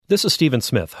This is Stephen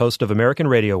Smith, host of American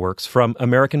Radio Works from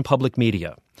American Public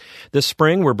Media. This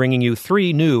spring, we're bringing you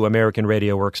 3 new American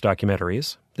Radio Works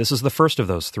documentaries. This is the first of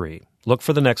those 3. Look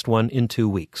for the next one in 2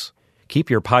 weeks. Keep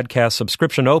your podcast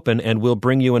subscription open, and we'll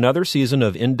bring you another season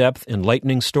of in-depth,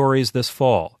 enlightening stories this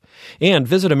fall. And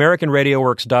visit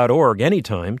AmericanRadioWorks.org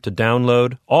anytime to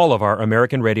download all of our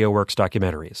American Radio Works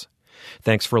documentaries.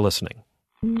 Thanks for listening.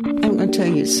 I'm going to tell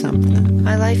you something.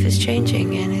 My life is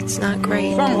changing, and it's not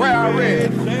great. Somewhere I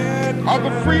read of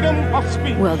the freedom of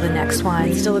speech. Well, the next one.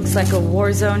 It still looks like a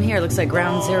war zone here. It looks like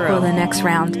ground zero. Well, the next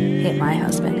round hit my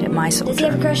husband, hit my soldier. Does he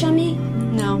have a crush on me?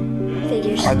 No.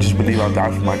 Figures. I just believe I'll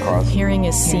die for my cause. Hearing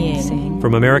is seeing.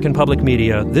 From American Public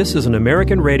Media, this is an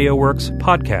American Radio Works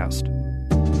podcast.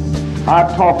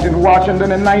 I talked in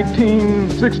Washington in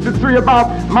 1963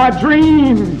 about my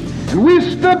dream. And we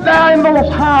stood there in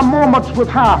those high moments with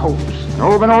high hopes.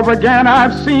 Over and over again,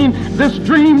 I've seen this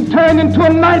dream turn into a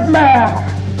nightmare.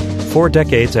 4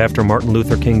 decades after Martin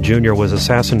Luther King Jr. was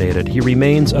assassinated, he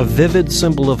remains a vivid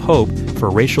symbol of hope for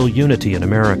racial unity in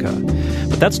America.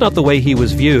 But that's not the way he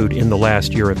was viewed in the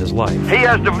last year of his life. He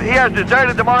has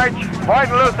deserted the march.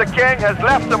 Martin Luther King has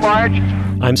left the march.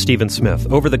 I'm Stephen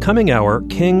Smith. Over the coming hour,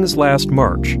 King's Last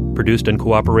March, produced in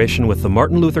cooperation with the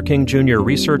Martin Luther King Jr.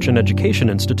 Research and Education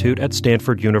Institute at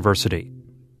Stanford University.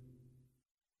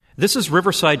 This is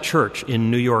Riverside Church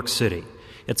in New York City.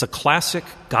 It's a classic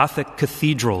Gothic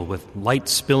cathedral with light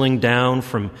spilling down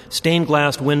from stained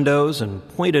glass windows and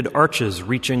pointed arches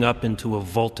reaching up into a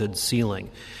vaulted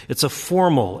ceiling. It's a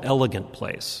formal, elegant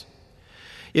place.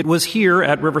 It was here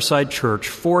at Riverside Church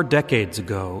 4 decades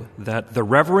ago that the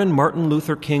Reverend Martin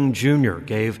Luther King Jr.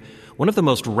 gave one of the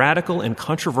most radical and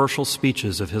controversial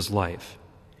speeches of his life.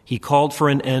 He called for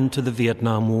an end to the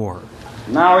Vietnam War.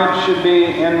 Now it should be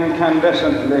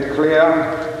incandescently clear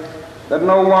that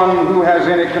no one who has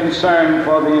any concern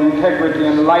for the integrity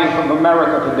and life of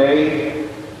America today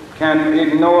can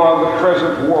ignore the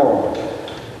present war.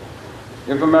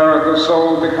 If America's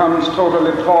soul becomes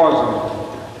totally poisoned,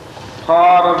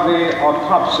 part of the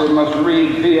autopsy must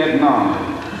read Vietnam.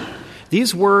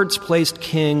 These words placed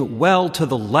King well to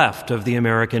the left of the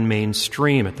American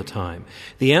mainstream at the time.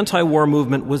 The anti-war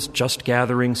movement was just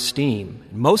gathering steam.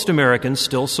 Most Americans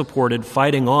still supported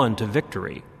fighting on to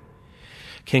victory.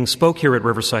 King spoke here at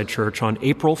Riverside Church on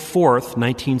April 4th,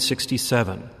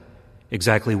 1967.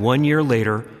 Exactly 1 year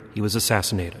later, he was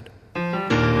assassinated.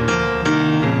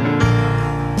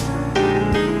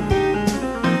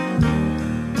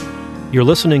 You're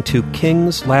listening to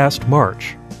King's Last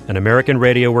March, an American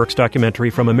Radio Works documentary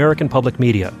from American Public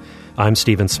Media. I'm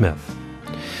Stephen Smith.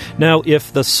 Now,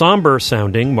 if the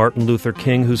somber-sounding Martin Luther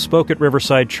King who spoke at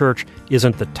Riverside Church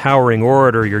isn't the towering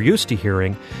orator you're used to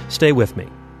hearing, stay with me.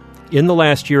 In the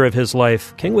last year of his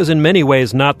life, King was in many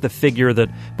ways not the figure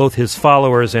that both his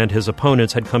followers and his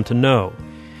opponents had come to know.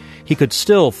 He could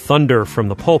still thunder from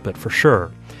the pulpit, for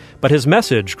sure, but his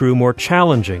message grew more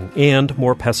challenging and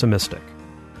more pessimistic.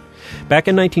 Back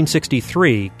in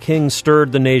 1963, King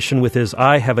stirred the nation with his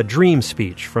I Have a Dream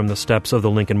speech from the steps of the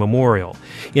Lincoln Memorial.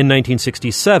 In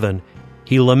 1967,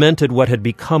 he lamented what had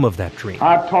become of that dream.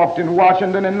 I talked in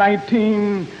Washington in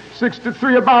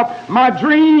 1963 about my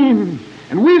dream,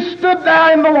 and we stood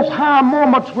there in those high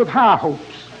moments with high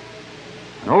hopes.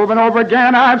 And over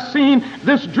again, I've seen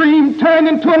this dream turn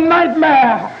into a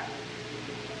nightmare.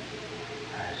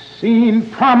 I've seen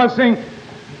promising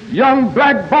young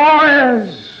black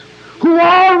boys who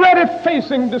are already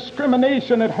facing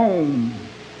discrimination at home,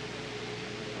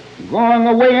 going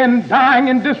away and dying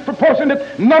in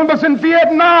disproportionate numbers in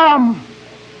Vietnam.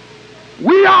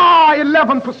 We are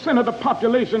 11% of the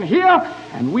population here,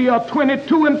 and we are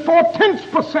 22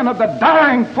 4/10% of the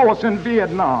dying force in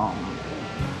Vietnam.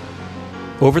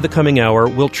 Over the coming hour,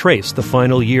 we'll trace the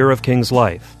final year of King's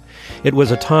life. It was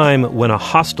a time when a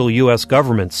hostile U.S.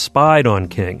 government spied on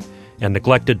King and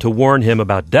neglected to warn him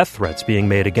about death threats being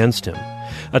made against him.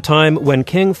 A time when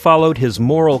King followed his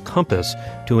moral compass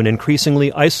to an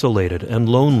increasingly isolated and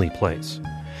lonely place.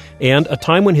 And a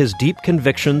time when his deep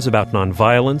convictions about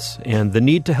nonviolence and the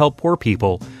need to help poor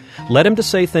people led him to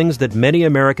say things that many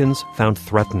Americans found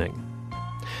threatening.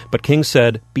 But King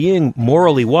said being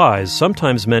morally wise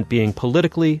sometimes meant being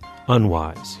politically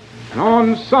unwise.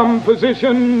 On some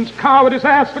positions, cowardice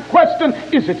asks the question,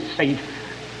 is it safe?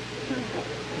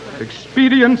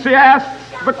 Expediency asks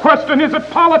the question, is it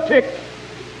politic?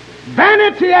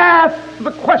 Vanity asks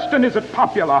the question, is it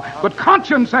popular? But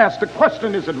conscience asks the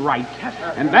question, is it right?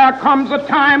 And there comes a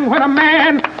time when a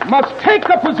man must take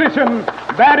a position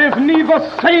that is neither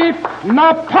safe,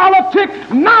 nor politic,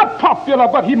 nor popular,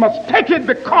 but he must take it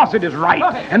because it is right.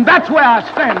 And that's where I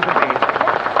stand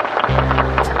today.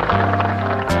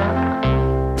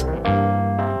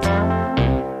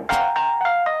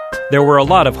 There were a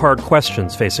lot of hard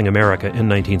questions facing America in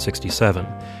 1967.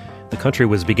 The country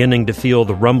was beginning to feel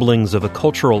the rumblings of a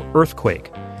cultural earthquake.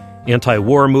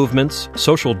 Anti-war movements,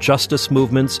 social justice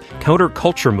movements,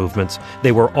 counterculture movements,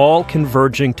 they were all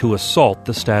converging to assault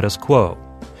the status quo.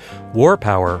 War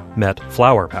power met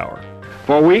flower power.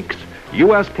 For weeks,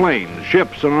 U.S. planes,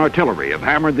 ships, and artillery have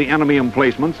hammered the enemy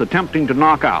emplacements, attempting to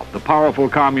knock out the powerful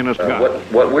communist guns.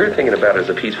 What we're thinking about is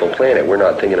a peaceful planet. We're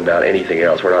not thinking about anything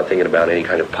else. We're not thinking about any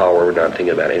kind of power. We're not thinking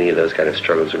about any of those kind of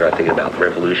struggles. We're not thinking about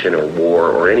revolution or war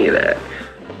or any of that.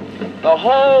 The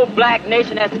whole black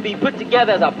nation has to be put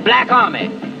together as a black army.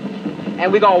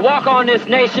 And we're going to walk on this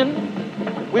nation.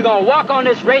 We're going to walk on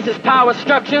this racist power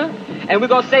structure. And we're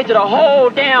going to say to the whole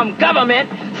damn government,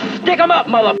 stick 'em up,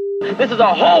 mother. This is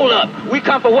a hold-up. We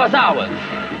come for what's ours.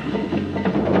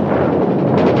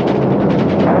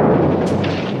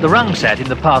 The Rung Set in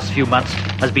the past few months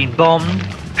has been bombed,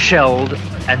 shelled,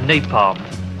 and napalmed.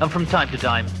 And from time to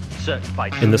time, searched by...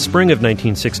 In the spring of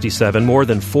 1967, more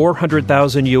than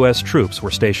 400,000 U.S. troops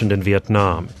were stationed in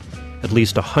Vietnam. At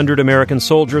least 100 American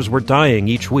soldiers were dying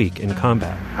each week in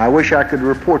combat. I wish I could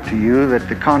report to you that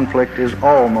the conflict is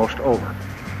almost over.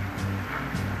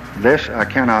 This I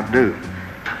cannot do.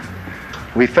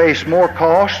 We face more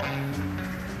cost,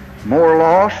 more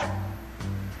loss,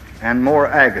 and more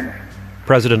agony.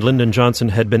 President Lyndon Johnson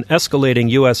had been escalating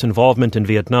U.S. involvement in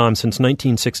Vietnam since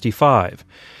 1965.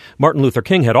 Martin Luther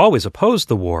King had always opposed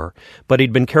the war, but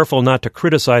he'd been careful not to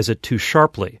criticize it too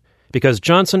sharply, because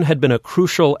Johnson had been a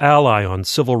crucial ally on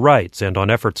civil rights and on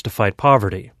efforts to fight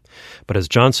poverty. But as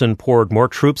Johnson poured more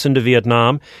troops into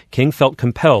Vietnam, King felt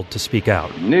compelled to speak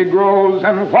out. Negroes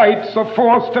and whites are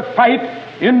forced to fight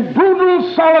in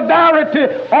brutal solidarity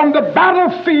on the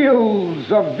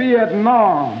battlefields of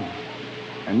Vietnam.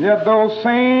 And yet those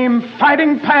same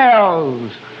fighting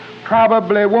pals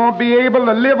probably won't be able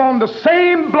to live on the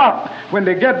same block when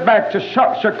they get back to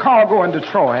Chicago and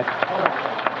Detroit.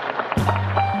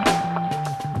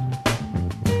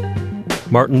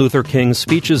 Martin Luther King's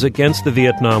speeches against the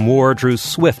Vietnam War drew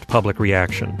swift public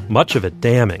reaction, much of it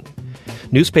damning.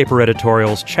 Newspaper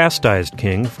editorials chastised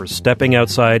King for stepping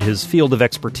outside his field of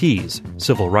expertise,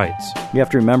 civil rights. You have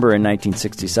to remember in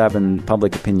 1967,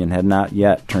 public opinion had not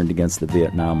yet turned against the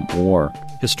Vietnam War.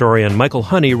 Historian Michael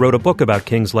Honey wrote a book about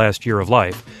King's last year of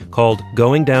life called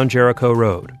Going Down Jericho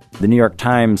Road. The New York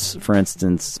Times, for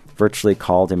instance, virtually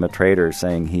called him a traitor,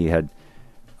 saying he had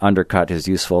undercut his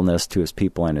usefulness to his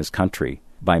people and his country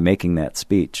by making that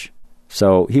speech.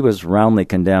 So he was roundly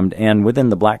condemned, and within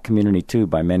the black community, too,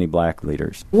 by many black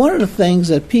leaders. One of the things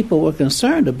that people were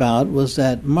concerned about was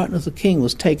that Martin Luther King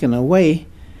was taken away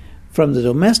from the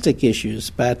domestic issues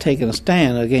by taking a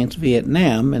stand against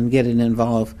Vietnam and getting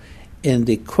involved in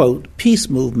the, quote, peace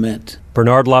movement.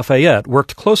 Bernard Lafayette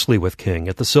worked closely with King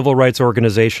at the civil rights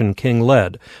organization King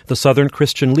led, the Southern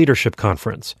Christian Leadership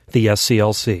Conference, the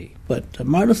SCLC. But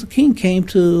Martin Luther King came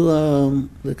to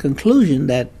the conclusion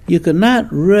that you could not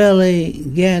really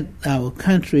get our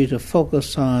country to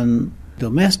focus on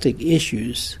domestic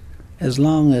issues as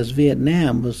long as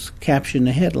Vietnam was capturing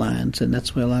the headlines, and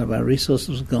that's where a lot of our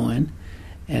resources were going,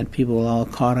 and people were all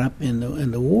caught up in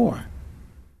the war.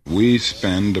 We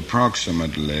spend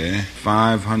approximately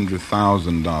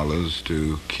 $500,000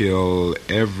 to kill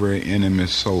every enemy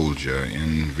soldier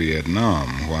in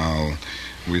Vietnam, while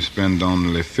we spend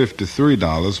only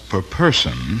 $53 per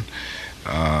person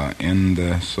in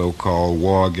the so-called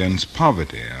war against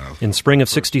poverty. In spring of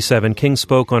 '67, King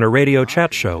spoke on a radio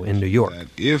chat show in New York.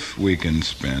 If we can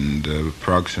spend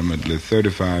approximately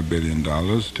 $35 billion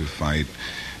to fight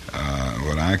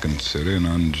what I consider an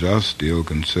unjust,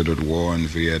 ill-considered war in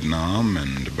Vietnam,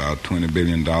 and about $20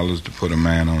 billion to put a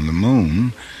man on the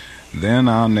moon, then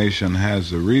our nation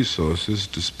has the resources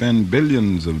to spend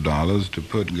billions of dollars to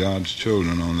put God's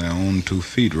children on their own 2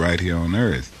 feet right here on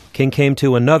earth. King came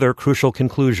to another crucial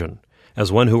conclusion. As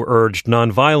one who urged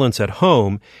nonviolence at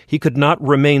home, he could not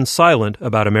remain silent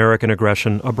about American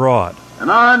aggression abroad. And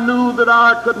I knew that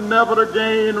I could never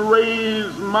again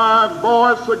raise my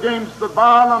voice against the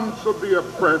violence of the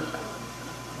oppressed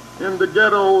in the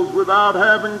ghettos without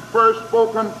having first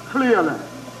spoken clearly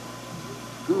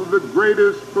to the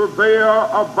greatest purveyor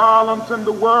of violence in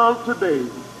the world today,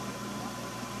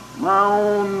 my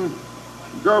own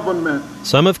government.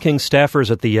 Some of King's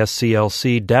staffers at the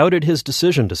SCLC doubted his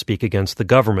decision to speak against the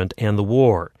government and the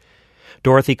war.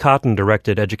 Dorothy Cotton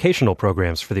directed educational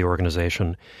programs for the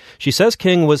organization. She says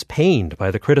King was pained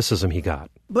by the criticism he got.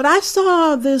 But I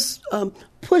saw this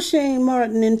pushing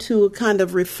Martin into a kind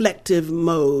of reflective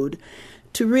mode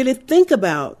to really think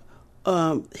about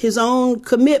his own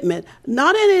commitment,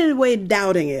 not in any way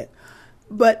doubting it,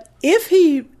 But if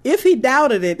he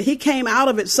doubted it, he came out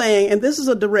of it saying, and this is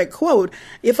a direct quote,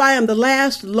 "If I am the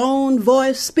last lone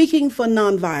voice speaking for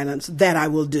nonviolence, that I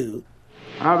will do."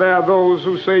 Now, there are those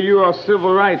who say you are a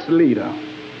civil rights leader.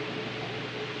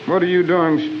 What are you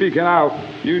doing speaking out?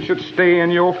 You should stay in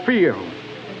your field.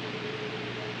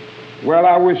 Well,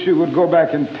 I wish you would go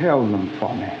back and tell them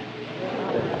for me.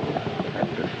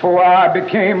 Before I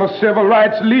became a civil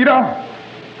rights leader,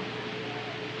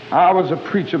 I was a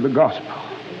preacher of the gospel.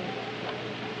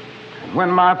 When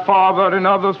my father and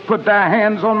others put their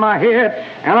hands on my head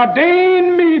and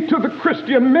ordained me to the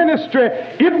Christian ministry,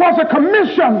 it was a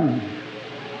commission.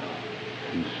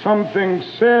 And something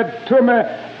said to me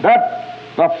that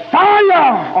the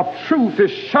fire of truth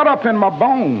is shut up in my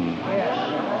bones.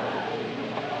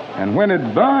 And when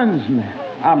it burns me,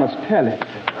 I must tell it.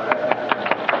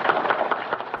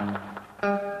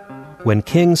 When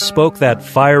King spoke that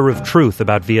fire of truth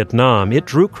about Vietnam, it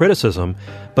drew criticism,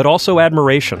 but also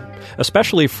admiration,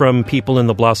 especially from people in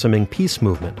the blossoming peace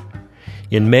movement.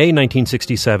 In May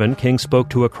 1967, King spoke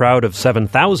to a crowd of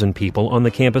 7,000 people on the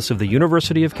campus of the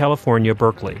University of California,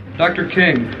 Berkeley. Dr.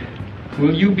 King,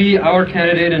 will you be our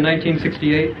candidate in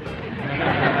 1968?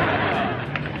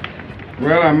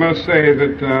 Well, I must say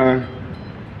that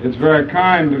it's very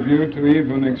kind of you to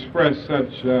even express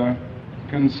such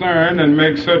concern and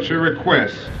make such a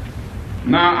request.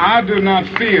 Now, I do not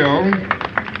feel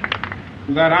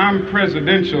that I'm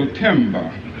presidential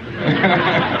timber.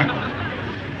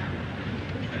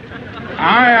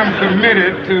 I am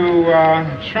committed to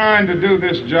trying to do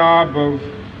this job of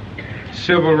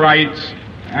civil rights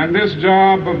and this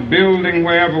job of building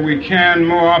wherever we can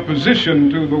more opposition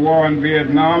to the war in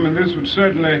Vietnam, and this would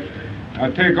certainly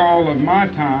take all of my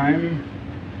time.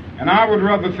 And I would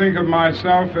rather think of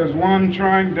myself as one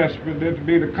trying desperately to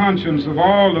be the conscience of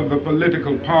all of the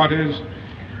political parties,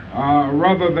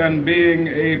 rather than being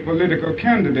a political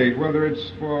candidate, whether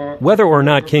it's for... Whether or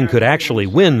not King could actually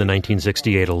win the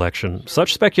 1968 election,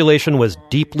 such speculation was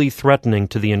deeply threatening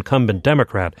to the incumbent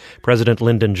Democrat, President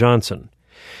Lyndon Johnson.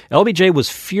 LBJ was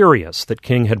furious that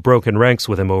King had broken ranks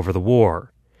with him over the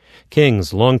war.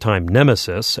 King's longtime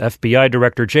nemesis, FBI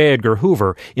Director J. Edgar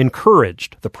Hoover,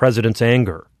 encouraged the president's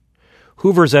anger.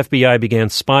 Hoover's FBI began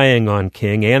spying on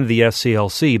King and the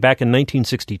SCLC back in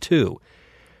 1962.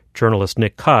 Journalist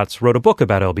Nick Kotz wrote a book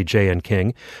about LBJ and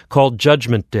King called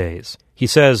Judgment Days. He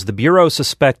says the Bureau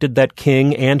suspected that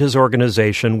King and his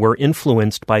organization were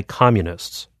influenced by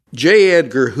communists. J.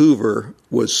 Edgar Hoover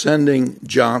was sending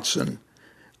Johnson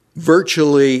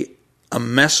virtually a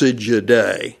message a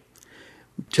day,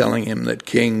 telling him that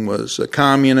King was a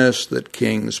communist, that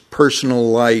King's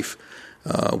personal life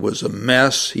was a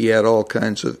mess. He had all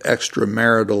kinds of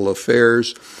extramarital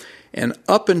affairs. And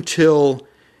up until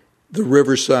the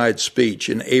Riverside speech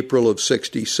in April of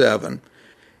 '67,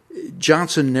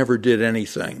 Johnson never did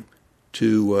anything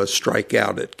to strike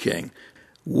out at King.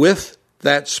 With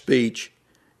that speech,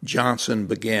 Johnson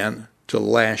began to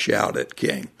lash out at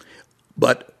King,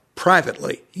 but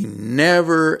privately. He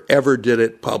never, ever did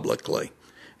it publicly.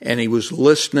 And he was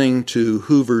listening to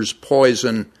Hoover's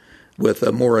poison with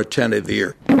a more attentive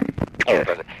ear.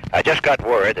 I just got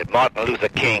word that Martin Luther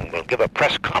King will give a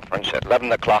press conference at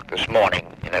 11 o'clock this morning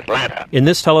in Atlanta. In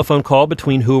this telephone call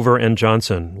between Hoover and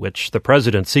Johnson, which the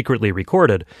president secretly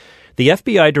recorded, the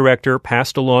FBI director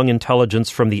passed along intelligence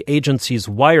from the agency's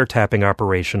wiretapping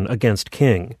operation against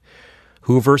King.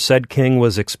 Hoover said King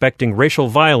was expecting racial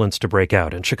violence to break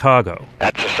out in Chicago.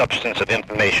 That's the substance of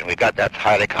information. We got that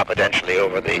highly confidentially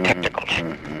over the technicals.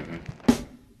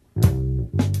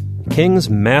 King's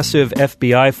massive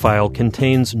FBI file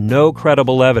contains no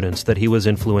credible evidence that he was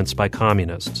influenced by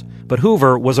communists. But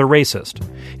Hoover was a racist,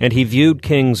 and he viewed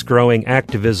King's growing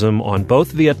activism on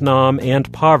both Vietnam and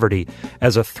poverty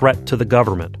as a threat to the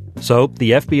government. So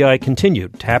the FBI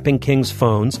continued tapping King's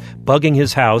phones, bugging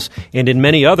his house, and in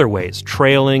many other ways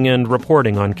trailing and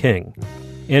reporting on King.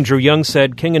 Andrew Young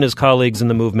said King and his colleagues in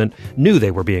the movement knew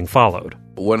they were being followed.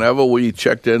 Whenever we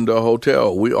checked into a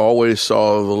hotel, we always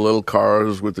saw the little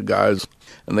cars with the guys,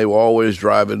 and they were always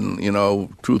driving,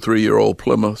 2-3-year-old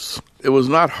Plymouths. It was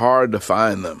not hard to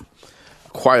find them.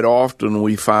 Quite often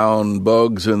we found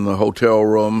bugs in the hotel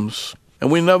rooms,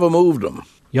 and we never moved them.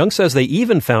 Young says they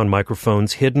even found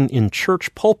microphones hidden in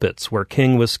church pulpits where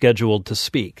King was scheduled to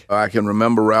speak. I can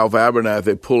remember Ralph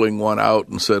Abernathy pulling one out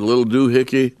and said, "Little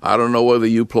doohickey, I don't know whether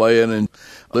you playing in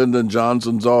Lyndon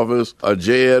Johnson's office or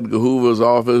J. Edgar Hoover's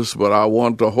office, but I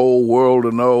want the whole world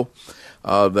to know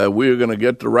that we're going to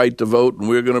get the right to vote and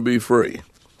we're going to be free."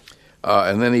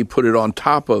 And then he put it on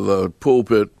top of the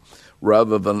pulpit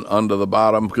rather than under the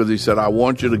bottom because he said, "I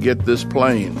want you to get this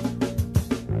plane."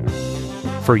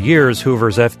 For years,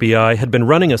 Hoover's FBI had been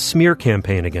running a smear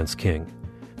campaign against King.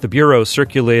 The Bureau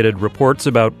circulated reports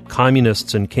about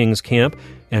communists in King's camp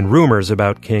and rumors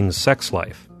about King's sex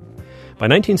life. By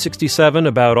 1967,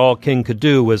 about all King could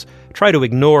do was try to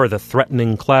ignore the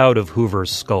threatening cloud of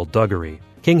Hoover's skullduggery.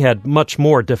 King had much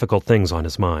more difficult things on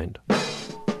his mind.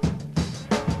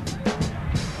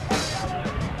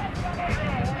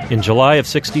 In July of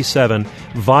 '67,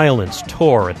 violence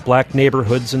tore at black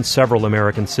neighborhoods in several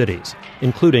American cities,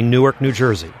 including Newark, New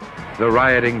Jersey. The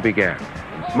rioting began.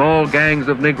 Small gangs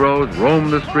of Negroes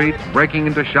roamed the streets, breaking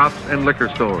into shops and liquor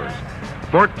stores.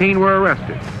 14 were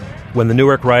arrested. When the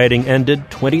Newark rioting ended,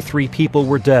 23 people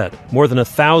were dead. More than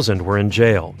 1,000 were in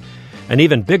jail. An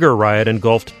even bigger riot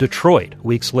engulfed Detroit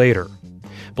weeks later.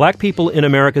 Black people in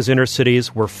America's inner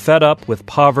cities were fed up with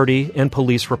poverty and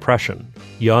police repression.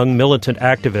 Young, militant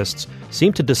activists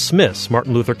seemed to dismiss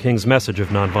Martin Luther King's message of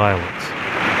nonviolence.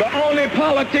 The only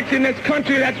politics in this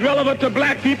country that's relevant to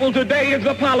black people today is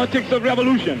the politics of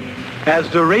revolution. As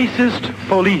the racist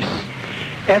police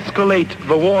escalate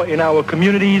the war in our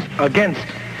communities against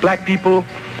black people,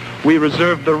 we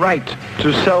reserve the right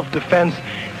to self-defense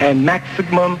and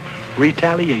maximum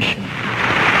retaliation.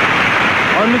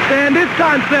 Understand this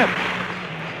concept.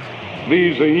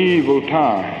 These are evil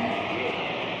times.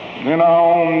 In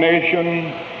our own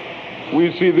nation,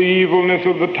 we see the evilness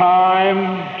of the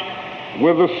time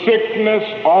with the sickness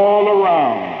all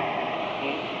around.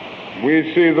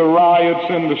 We see the riots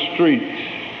in the streets.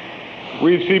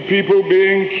 We see people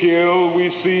being killed.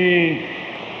 We see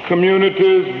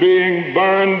communities being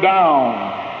burned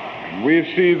down. We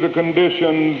see the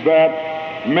conditions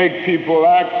that make people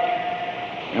act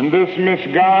in this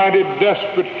misguided,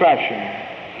 desperate fashion.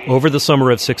 Over the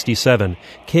summer of '67,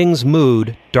 King's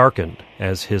mood darkened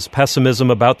as his pessimism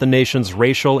about the nation's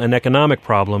racial and economic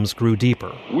problems grew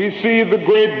deeper. We see the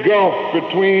great gulf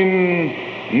between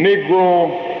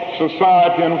Negro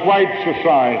society and white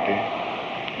society.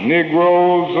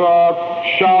 Negroes are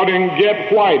shouting, "Get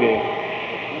whitey."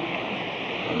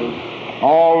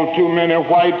 All too many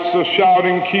whites are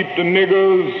shouting, "Keep the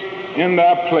niggers in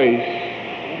their place."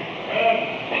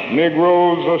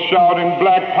 Negroes are shouting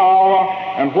black power,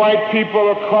 and white people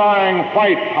are crying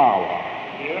white power.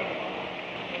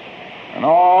 And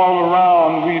all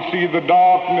around we see the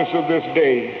darkness of this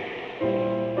day.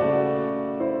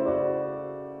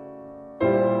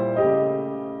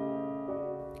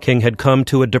 King had come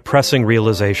to a depressing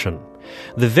realization.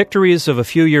 The victories of a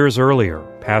few years earlier,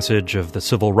 passage of the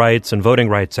Civil Rights and Voting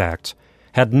Rights Acts,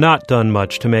 had not done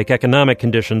much to make economic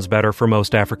conditions better for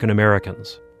most African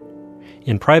Americans.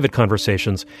 In private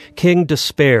conversations, King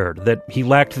despaired that he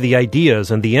lacked the ideas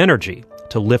and the energy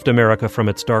to lift America from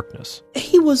its darkness.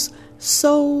 He was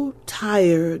so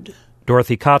tired.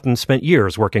 Dorothy Cotton spent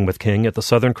years working with King at the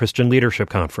Southern Christian Leadership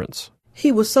Conference.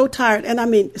 He was so tired, and I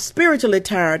mean spiritually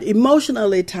tired,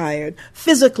 emotionally tired,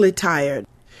 physically tired.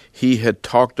 He had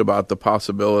talked about the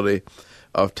possibility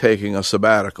of taking a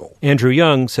sabbatical. Andrew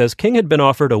Young says King had been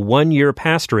offered a 1-year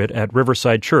pastorate at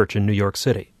Riverside Church in New York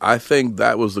City. I think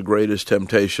that was the greatest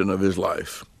temptation of his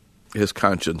life. His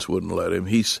conscience wouldn't let him.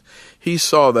 He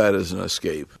saw that as an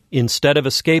escape. Instead of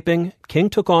escaping, King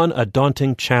took on a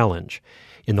daunting challenge.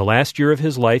 In the last year of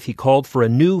his life, he called for a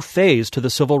new phase to the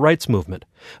civil rights movement,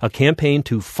 a campaign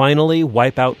to finally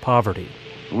wipe out poverty.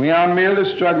 We aren't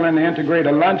merely struggling to integrate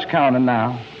a lunch counter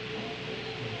now.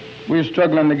 We're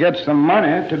struggling to get some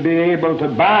money to be able to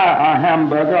buy a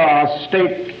hamburger or a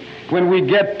steak when we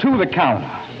get to the counter.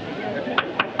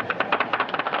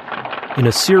 In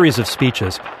a series of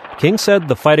speeches, King said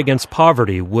the fight against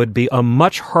poverty would be a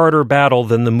much harder battle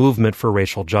than the movement for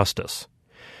racial justice.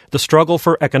 The struggle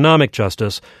for economic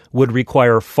justice would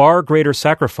require far greater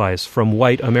sacrifice from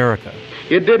white America.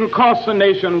 It didn't cost the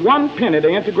nation 1 penny to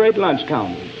integrate lunch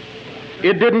counters.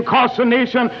 It didn't cost the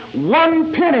nation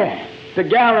 1 penny to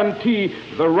guarantee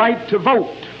the right to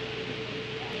vote.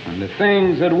 And the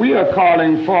things that we are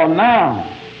calling for now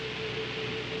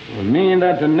will mean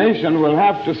that the nation will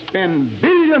have to spend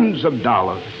billions of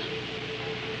dollars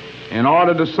in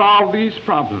order to solve these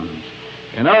problems.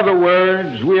 In other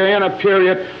words, we are in a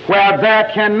period where there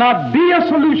cannot be a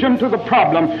solution to the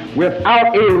problem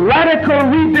without a radical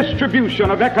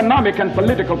redistribution of economic and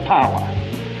political power.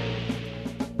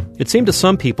 It seemed to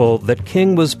some people that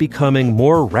King was becoming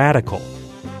more radical.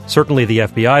 Certainly the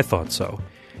FBI thought so.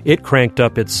 It cranked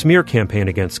up its smear campaign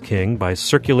against King by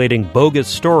circulating bogus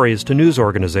stories to news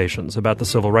organizations about the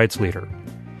civil rights leader.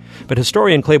 But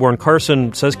historian Claiborne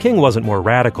Carson says King wasn't more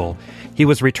radical. He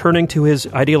was returning to his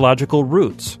ideological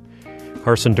roots.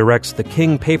 Harson directs the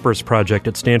King Papers Project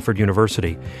at Stanford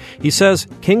University. He says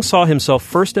King saw himself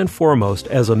first and foremost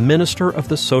as a minister of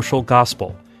the social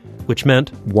gospel, which meant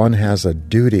one has a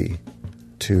duty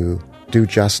to do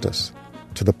justice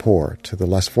to the poor, to the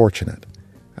less fortunate.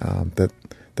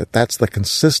 That's the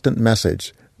consistent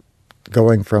message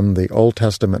going from the Old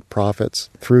Testament prophets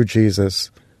through Jesus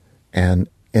and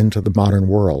into the modern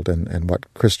world and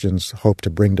what Christians hope to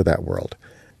bring to that world.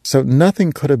 So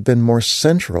nothing could have been more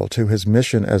central to his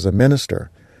mission as a minister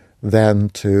than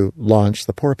to launch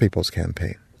the Poor People's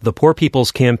Campaign. The Poor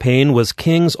People's Campaign was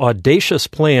King's audacious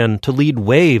plan to lead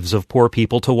waves of poor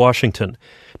people to Washington,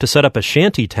 to set up a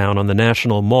shanty town on the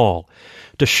National Mall,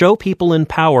 to show people in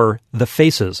power the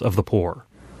faces of the poor.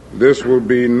 This will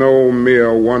be no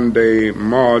mere one-day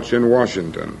march in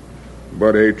Washington,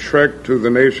 but a trek to the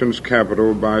nation's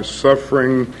capital by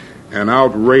suffering and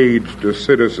outraged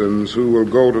citizens who will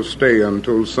go to stay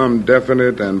until some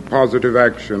definite and positive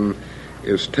action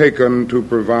is taken to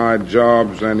provide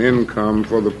jobs and income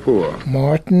for the poor.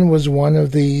 Martin was one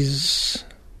of these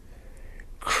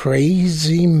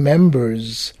crazy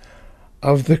members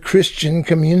of the Christian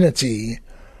community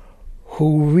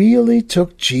who really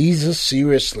took Jesus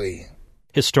seriously.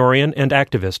 Historian and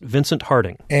activist Vincent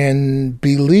Harding. And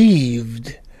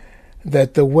believed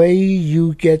that the way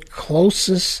you get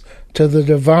closest to the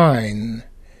divine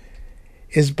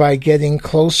is by getting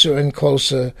closer and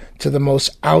closer to the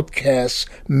most outcast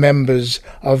members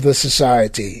of the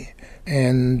society.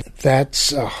 And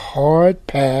that's a hard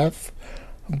path,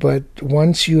 but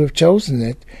once you have chosen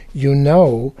it, you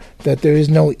know that there is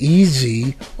no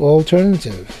easy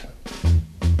alternative.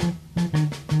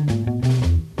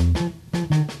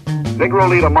 Negro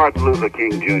leader Martin Luther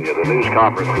King Jr., the news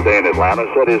conference today in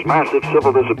Atlanta, said his massive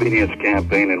civil disobedience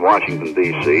campaign in Washington,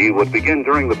 D.C. would begin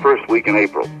during the first week in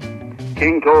April.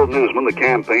 King told newsmen the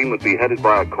campaign would be headed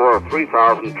by a corps of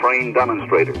 3,000 trained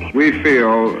demonstrators. We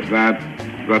feel that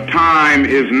the time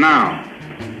is now.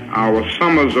 Our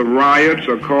summers of riots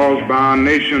are caused by our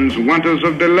nation's winters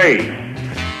of delay.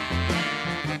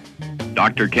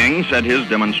 Dr. King said his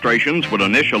demonstrations would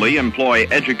initially employ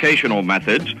educational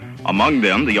methods, among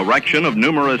them the erection of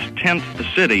numerous tent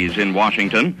cities in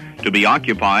Washington to be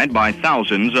occupied by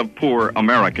thousands of poor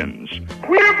Americans.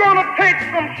 We're going to take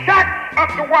some shacks up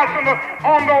to Washington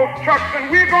on those trucks,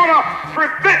 and we're going to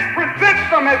present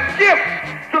them as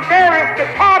gifts to various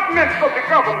departments of the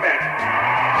government.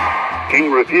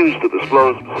 King refused to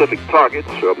disclose specific targets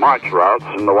or march routes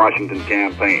in the Washington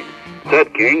campaign.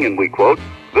 Said King, and we quote,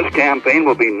 "This campaign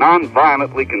will be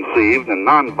non-violently conceived and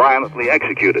non-violently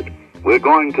executed. We're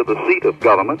going to the seat of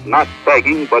government, not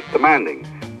begging but demanding.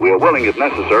 We are willing, if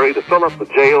necessary, to fill up the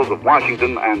jails of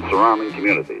Washington and surrounding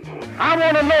communities." I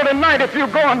want to know tonight if you're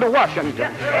going to Washington.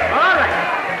 All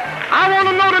right. I want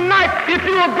to know tonight if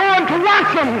you are going to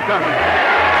Washington.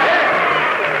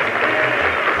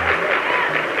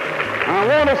 I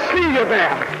want to see you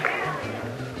there.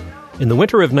 In the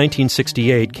winter of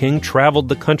 1968, King traveled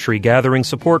the country gathering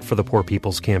support for the Poor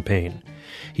People's Campaign.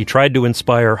 He tried to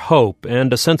inspire hope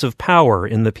and a sense of power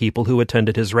in the people who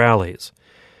attended his rallies.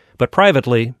 But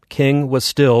privately, King was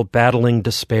still battling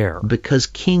despair. Because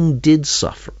King did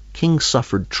suffer. King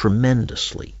suffered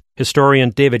tremendously.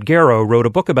 Historian David Garrow wrote a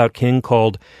book about King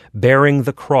called Bearing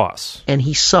the Cross. And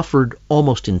he suffered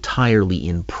almost entirely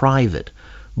in private,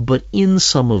 but in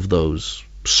some of those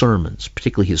sermons,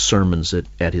 particularly his sermons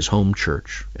at his home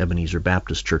church, Ebenezer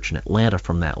Baptist Church in Atlanta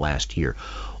from that last year,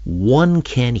 one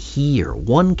can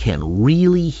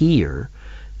really hear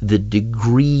the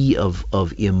degree of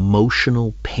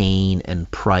emotional pain and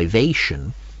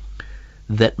privation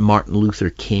that Martin Luther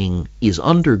King is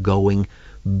undergoing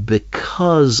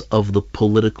because of the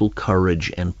political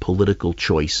courage and political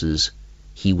choices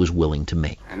he was willing to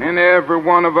make. And in every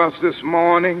one of us this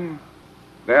morning,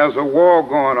 there's a war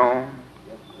going on.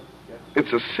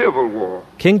 It's a civil war.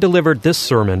 King delivered this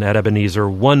sermon at Ebenezer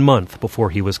 1 month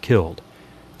before he was killed.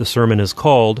 The sermon is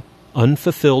called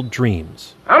Unfulfilled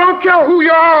Dreams. I don't care who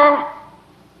you are.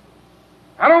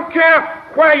 I don't care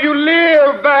where you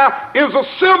live. There is a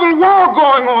civil war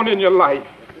going on in your life.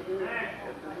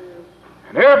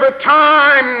 And every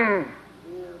time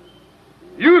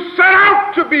you set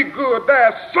out to be good,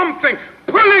 there's something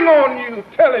pulling on you,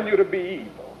 telling you to be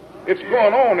evil. It's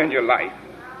going on in your life.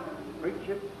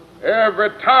 Every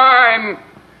time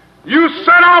you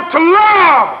set out to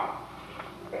love,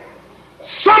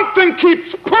 something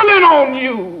keeps pulling on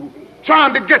you,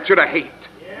 trying to get you to hate.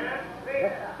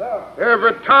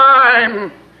 Every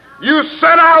time you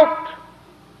set out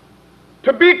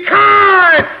to be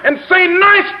kind and say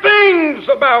nice things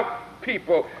about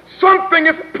people. Something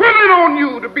is pulling on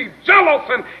you to be jealous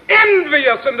and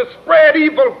envious and to spread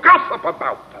evil gossip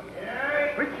about them.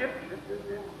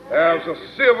 There's a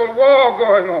civil war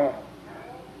going on.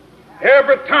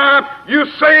 Every time you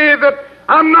say that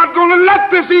I'm not going to let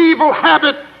this evil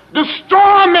habit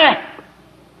destroy me,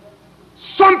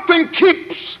 something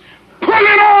keeps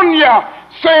pulling on you,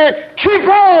 saying, keep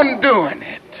on doing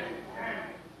it.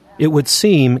 It would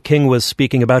seem King was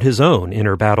speaking about his own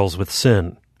inner battles with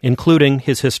sin, including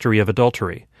his history of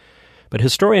adultery. But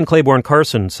historian Claiborne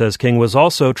Carson says King was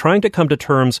also trying to come to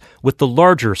terms with the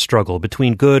larger struggle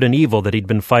between good and evil that he'd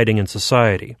been fighting in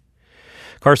society.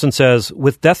 Carson says,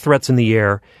 with death threats in the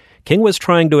air, King was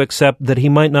trying to accept that he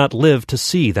might not live to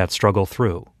see that struggle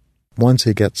through. Once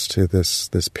he gets to this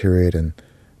period in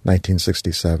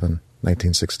 1967,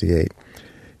 1968,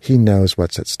 he knows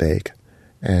what's at stake,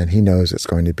 and he knows it's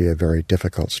going to be a very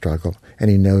difficult struggle, and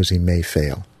he knows he may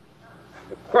fail.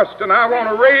 The question I want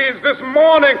to raise this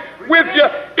morning with you,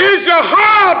 is your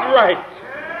heart right?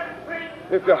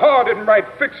 If your heart isn't right,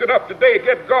 fix it up today.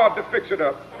 Get God to fix it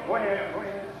up.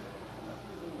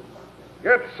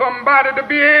 Get somebody to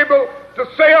be able to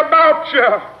say about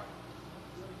you,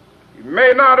 he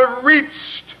may not have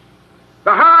reached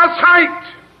the highest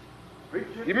height.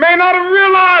 He may not have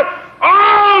realized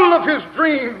all of his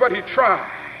dreams, but he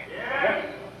tried.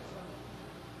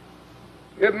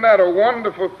 Isn't that a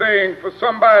wonderful thing for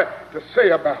somebody to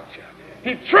say about you?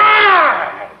 He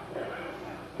tried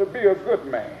to be a good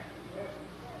man.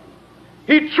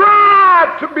 He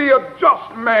tried to be a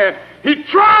just man. He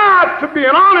tried to be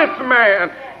an honest man.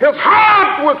 His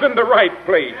heart was in the right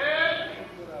place.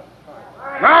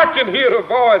 And I can hear the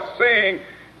voice saying,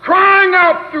 crying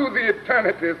out through the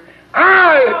eternities,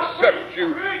 I accept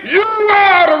you. You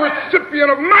are the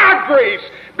recipient of my grace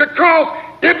because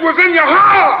it was in your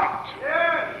heart.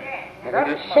 And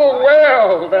it is so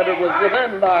well that it was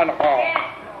within thine heart.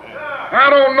 I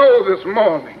don't know this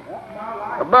morning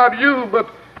about you, but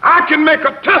I can make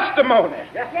a testimony.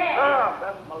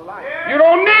 You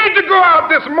don't need to go out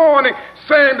this morning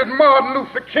saying that Martin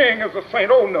Luther King is a saint.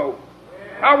 Oh, no.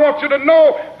 I want you to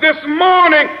know this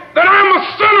morning that I'm a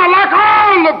sinner like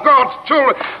all of God's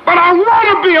children, but I want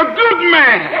to be a good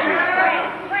man.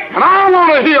 And I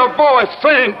want to hear a voice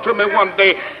saying to me one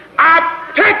day, I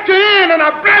take you in and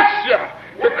I bless you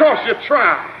because you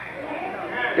tried.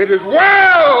 It is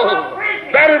well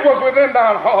that it was within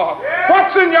thy heart.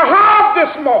 What's in your heart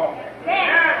this morning?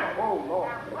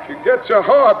 If you get your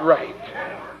heart right.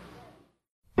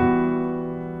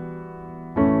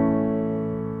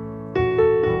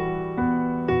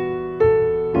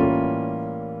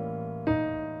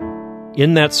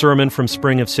 In that sermon from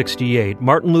spring of '68,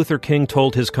 Martin Luther King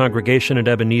told his congregation at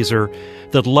Ebenezer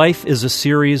that life is a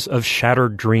series of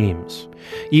shattered dreams.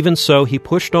 Even so, he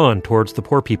pushed on towards the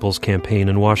Poor People's Campaign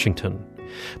in Washington.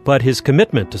 But his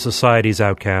commitment to society's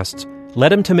outcasts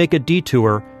led him to make a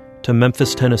detour to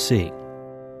Memphis, Tennessee.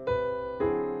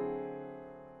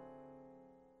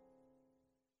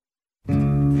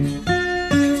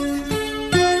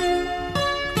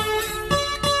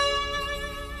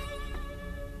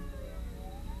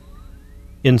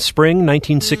 In spring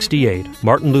 1968,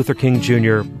 Martin Luther King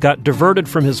Jr. got diverted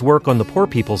from his work on the Poor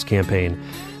People's Campaign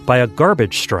by a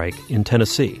garbage strike in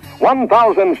Tennessee.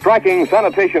 1,000 striking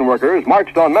sanitation workers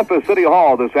marched on Memphis City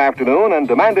Hall this afternoon and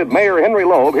demanded Mayor Henry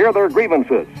Loeb hear their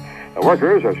grievances. The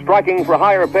workers are striking for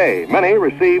higher pay. Many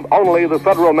receive only the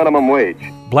federal minimum wage.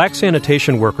 Black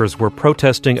sanitation workers were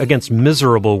protesting against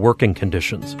miserable working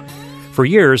conditions. For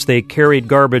years, they carried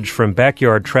garbage from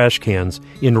backyard trash cans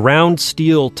in round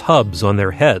steel tubs on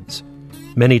their heads.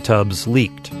 Many tubs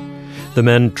leaked. The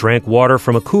men drank water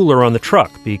from a cooler on the truck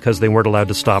because they weren't allowed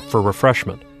to stop for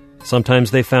refreshment.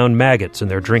 Sometimes they found maggots in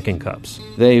their drinking cups.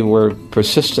 They were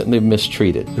persistently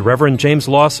mistreated. The Reverend James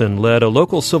Lawson led a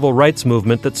local civil rights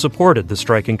movement that supported the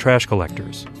striking trash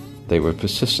collectors. They were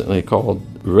persistently called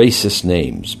racist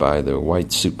names by their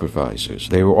white supervisors.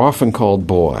 They were often called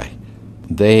boy.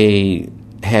 They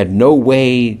had no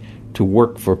way to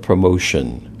work for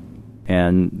promotion.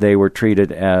 And they were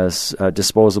treated as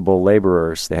disposable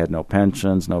laborers. They had no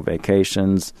pensions, no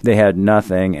vacations. They had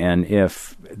nothing, and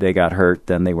if they got hurt,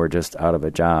 then they were just out of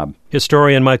a job.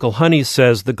 Historian Michael Honey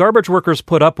says the garbage workers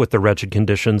put up with the wretched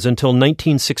conditions until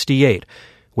 1968,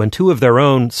 when two of their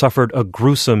own suffered a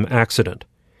gruesome accident.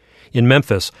 In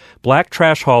Memphis, black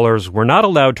trash haulers were not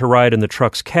allowed to ride in the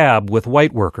truck's cab with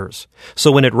white workers.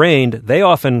 So when it rained, they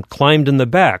often climbed in the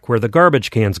back where the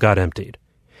garbage cans got emptied.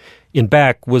 In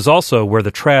back was also where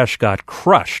the trash got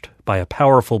crushed by a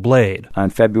powerful blade. On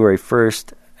February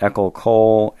 1st, Eckel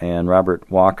Cole and Robert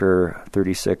Walker,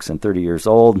 36 and 30 years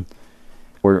old,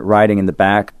 were riding in the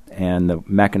back, and the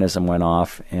mechanism went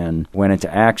off and went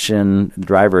into action. The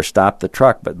driver stopped the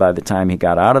truck, but by the time he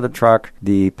got out of the truck,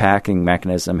 the packing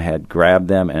mechanism had grabbed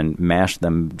them and mashed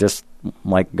them just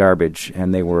like garbage,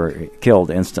 and they were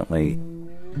killed instantly.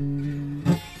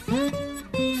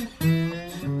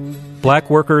 Black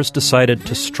workers decided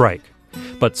to strike,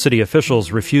 but city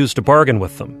officials refused to bargain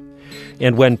with them.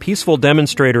 And when peaceful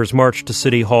demonstrators marched to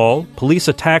City Hall, police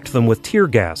attacked them with tear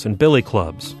gas and billy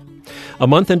clubs. A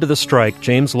month into the strike,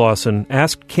 James Lawson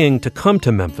asked King to come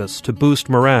to Memphis to boost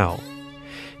morale.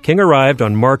 King arrived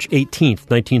on March 18,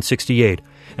 1968,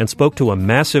 and spoke to a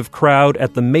massive crowd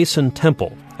at the Mason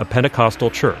Temple, a Pentecostal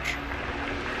church.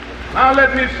 Now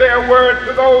let me say a word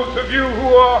to those of you who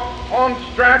are on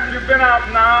strike. You've been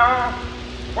out now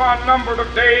for a number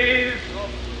of days,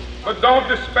 but don't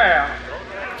despair.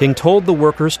 King told the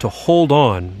workers to hold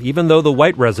on, even though the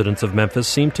white residents of Memphis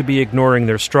seemed to be ignoring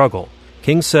their struggle.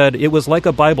 King said it was like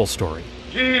a Bible story.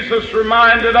 Jesus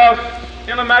reminded us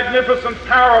in a magnificent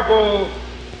parable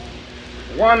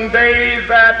one day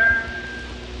that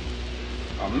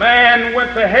a man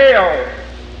went to hell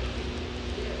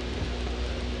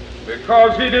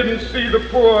because he didn't see the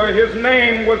poor. His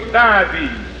name was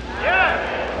Dives.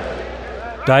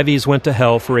 Dives went to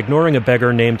hell for ignoring a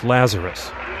beggar named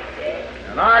Lazarus.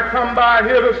 And I come by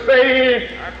here to say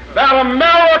that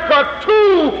America,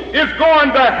 too, is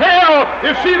going to hell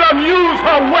if she doesn't use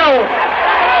her wealth.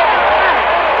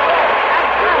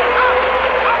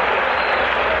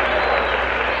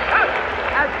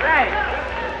 That's right.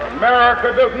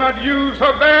 America does not use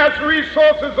her vast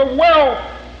resources of wealth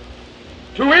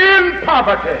to end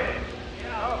poverty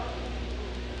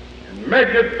and make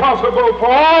it possible for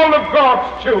all of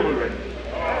God's children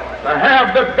to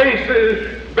have the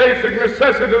basic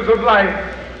necessities of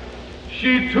life.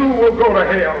 She too will go to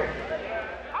hell.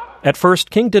 At first,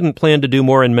 King didn't plan to do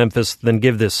more in Memphis than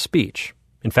give this speech.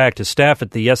 In fact, his staff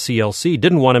at the SCLC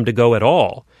didn't want him to go at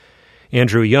all.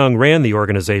 Andrew Young ran the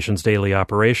organization's daily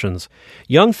operations.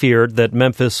 Young feared that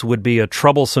Memphis would be a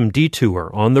troublesome detour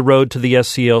on the road to the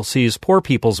SCLC's Poor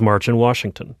People's March in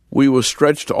Washington. We were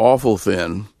stretched awful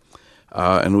thin,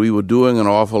 and we were doing an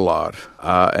awful lot.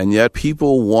 And yet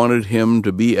people wanted him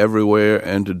to be everywhere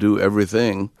and to do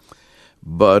everything.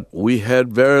 But we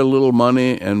had very little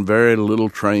money and very little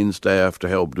trained staff to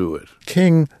help do it.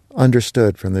 King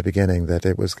understood from the beginning that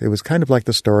it was kind of like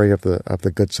the story of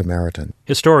the Good Samaritan.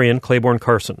 Historian Claiborne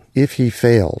Carson. If he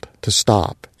failed to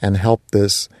stop and help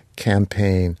this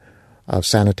campaign of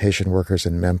sanitation workers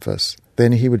in Memphis,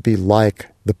 then he would be like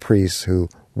the priest who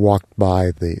walked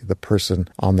by the person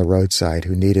on the roadside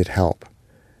who needed help.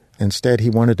 Instead,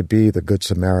 he wanted to be the Good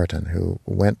Samaritan who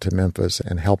went to Memphis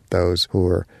and helped those who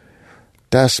were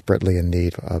desperately in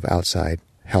need of outside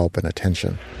help and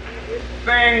attention.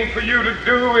 Thing for you to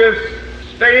do is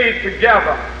stay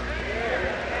together.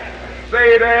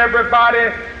 Say to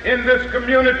everybody in this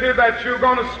community that you're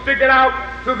going to stick it out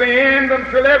to the end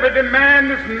until every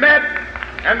demand is met,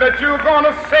 and that you're going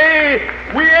to say,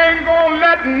 we ain't going to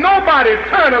let nobody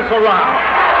turn us around.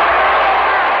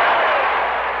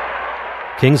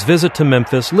 King's visit to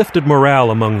Memphis lifted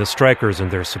morale among the strikers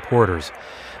and their supporters,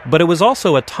 but it was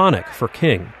also a tonic for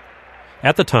King.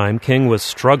 At the time, King was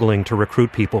struggling to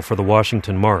recruit people for the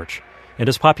Washington March, and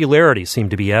his popularity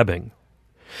seemed to be ebbing.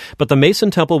 But the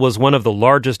Mason Temple was one of the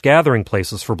largest gathering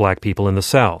places for black people in the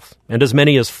South, and as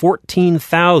many as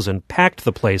 14,000 packed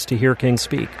the place to hear King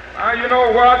speak. You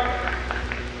know what?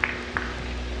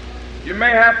 You may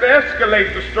have to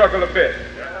escalate the struggle a bit.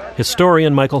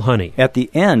 Historian Michael Honey. At the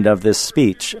end of this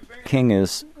speech, King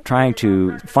is trying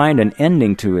to find an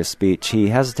ending to his speech. He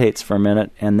hesitates for a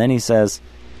minute, and then he says,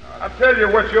 I tell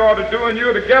you what you ought to do, and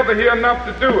you're together here enough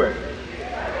to do it.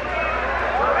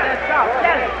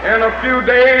 In a few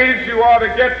days, you ought to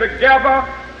get together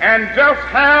and just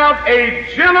have a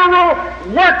general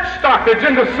work stoppage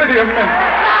in the city of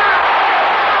Memphis.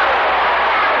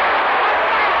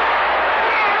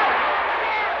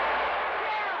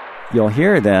 You'll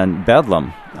hear then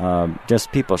bedlam,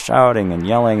 just people shouting and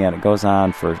yelling, and it goes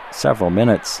on for several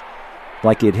minutes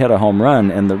like he'd hit a home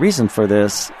run. And the reason for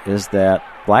this is that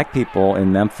black people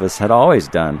in Memphis had always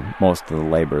done most of the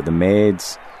labor, the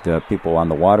maids, the people on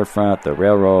the waterfront, the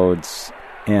railroads,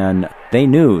 and they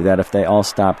knew that if they all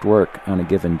stopped work on a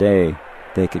given day,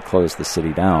 they could close the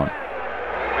city down.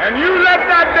 And you let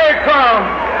that day come.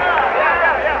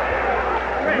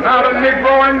 Not a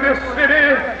Negro in this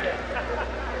city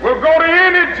will go to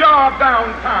any job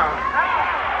downtown.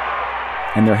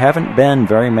 And there haven't been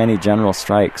very many general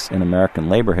strikes in American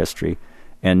labor history,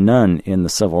 and none in the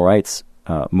civil rights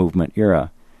movement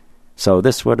era. So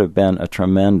this would have been a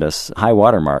tremendous high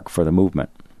watermark for the movement.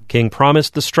 King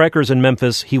promised the strikers in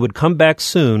Memphis he would come back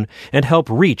soon and help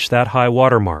reach that high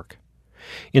water mark.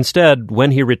 Instead,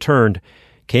 when he returned,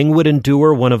 King would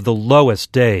endure one of the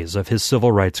lowest days of his civil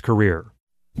rights career.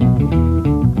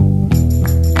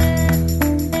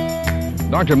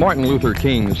 Dr. Martin Luther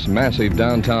King's massive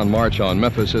downtown march on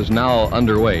Memphis is now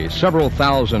underway. Several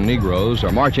thousand Negroes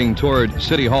are marching toward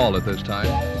City Hall at this time.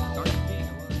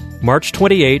 March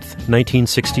 28,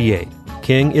 1968.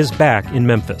 King is back in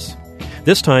Memphis.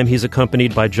 This time he's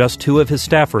accompanied by just two of his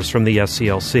staffers from the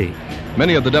SCLC.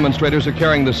 Many of the demonstrators are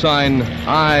carrying the sign,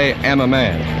 "I am a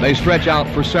man." They stretch out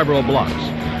for several blocks.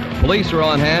 Police are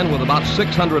on hand with about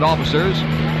 600 officers.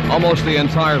 Almost the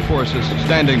entire force is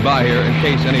standing by here in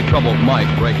case any trouble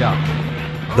might break out.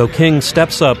 Though King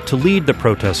steps up to lead the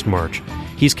protest march,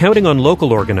 he's counting on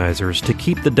local organizers to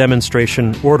keep the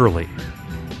demonstration orderly.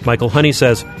 Michael Honey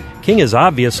says King is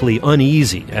obviously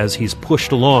uneasy as he's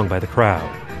pushed along by the crowd.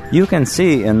 You can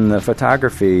see in the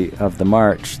photography of the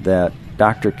march that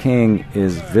Dr. King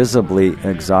is visibly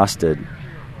exhausted.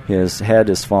 His head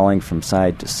is falling from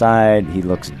side to side. He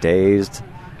looks dazed.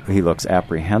 He looks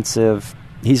apprehensive.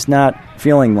 He's not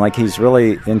feeling like he's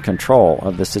really in control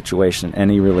of the situation, and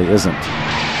he really isn't.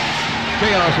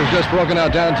 Chaos has just broken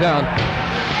out downtown.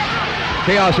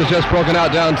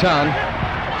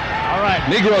 All right.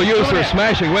 Negro youths are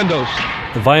smashing windows.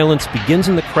 The violence begins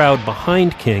in the crowd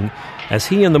behind King as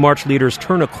he and the march leaders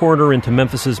turn a corner into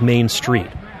Memphis's main street.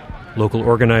 Local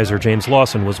organizer James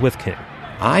Lawson was with King.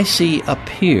 I see up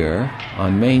here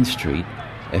on Main Street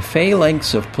a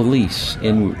phalanx of police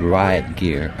in riot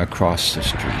gear across the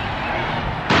street.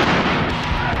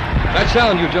 That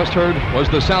sound you just heard was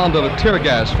the sound of a tear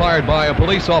gas fired by a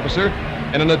police officer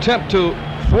in an attempt to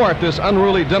thwart this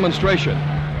unruly demonstration.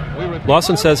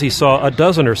 Lawson says he saw a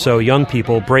dozen or so young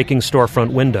people breaking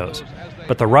storefront windows,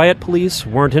 but the riot police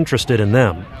weren't interested in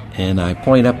them. And I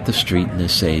point up the street and they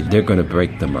say they're going to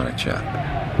break the march up.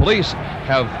 Police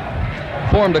have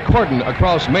formed a cordon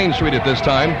across Main Street at this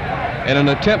time in an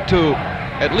attempt to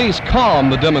at least calm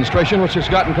the demonstration, which has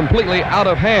gotten completely out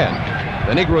of hand.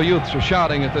 The Negro youths are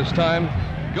shouting at this time,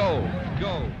 "Go,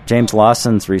 go." James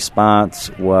Lawson's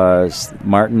response was,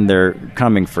 "Martin, they're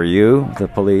coming for you, the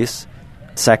police.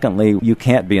 Secondly, you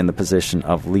can't be in the position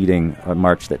of leading a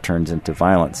march that turns into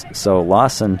violence." So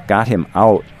Lawson got him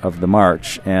out of the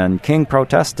march, and King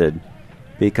protested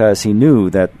because he knew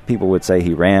that people would say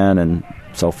he ran and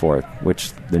so forth,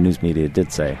 which the news media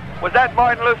did say. Was that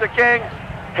Martin Luther King?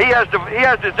 He has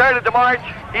deserted the march.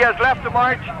 He has left the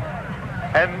march.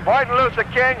 And Martin Luther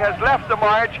King has left the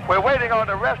march. We're waiting on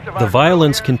the rest of us. The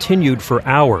violence continued for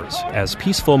hours as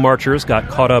peaceful marchers got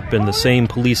caught up in the same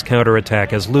police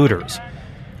counterattack as looters.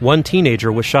 One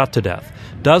teenager was shot to death.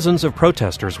 Dozens of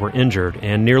protesters were injured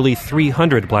and nearly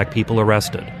 300 black people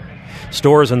arrested.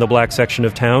 Stores in the black section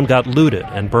of town got looted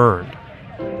and burned.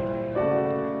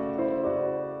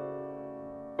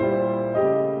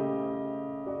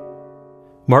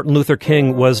 Martin Luther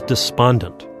King was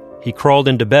despondent. He crawled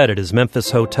into bed at his Memphis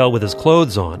hotel with his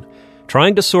clothes on,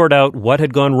 trying to sort out what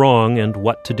had gone wrong and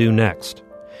what to do next.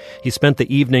 He spent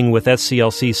the evening with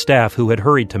SCLC staff who had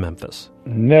hurried to Memphis.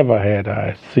 Never had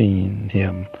I seen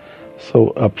him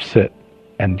so upset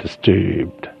and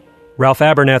disturbed. Ralph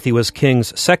Abernathy was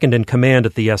King's second-in-command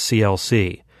at the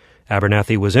SCLC.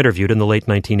 Abernathy was interviewed in the late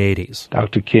 1980s.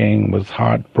 Dr. King was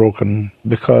heartbroken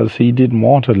because he didn't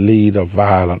want to lead a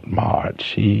violent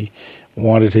march. He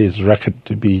wanted his record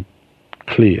to be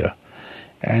clear.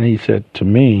 And he said to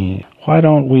me, "Why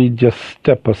don't we just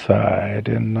step aside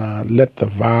and let the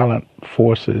violent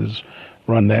forces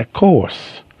run their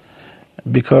course?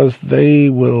 Because they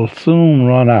will soon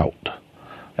run out."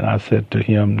 And I said to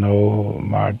him, "No,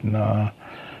 Martin,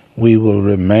 we will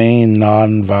remain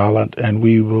nonviolent and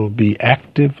we will be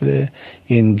actively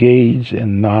engaged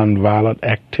in nonviolent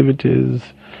activities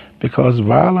because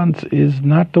violence is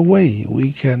not the way.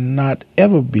 We cannot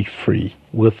ever be free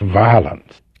with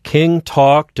violence." King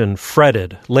talked and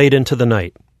fretted late into the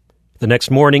night. The next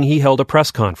morning, he held a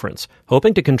press conference,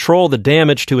 hoping to control the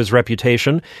damage to his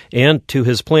reputation and to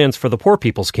his plans for the Poor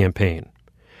People's Campaign.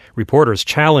 Reporters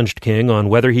challenged King on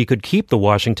whether he could keep the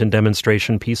Washington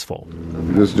demonstration peaceful.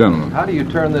 This gentleman. How do you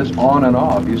turn this on and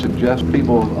off? You suggest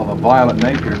people of a violent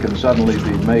nature can suddenly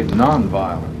be made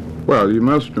nonviolent. Well, you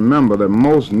must remember that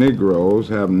most Negroes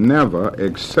have never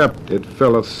accepted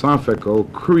philosophical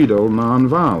creedal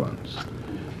nonviolence.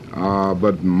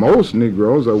 But most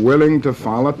Negroes are willing to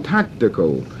follow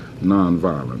tactical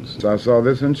nonviolence. I saw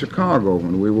this in Chicago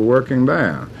when we were working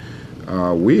there.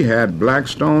 We had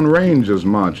Blackstone Rangers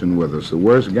marching with us, the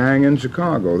worst gang in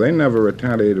Chicago. They never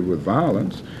retaliated with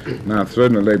violence. Now,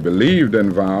 certainly they believed in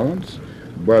violence,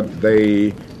 but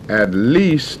they at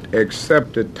least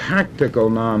accepted tactical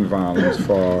nonviolence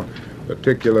for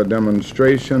particular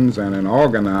demonstrations and an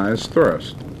organized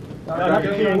thrust.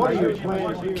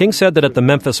 King said that at the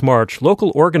Memphis March,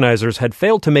 local organizers had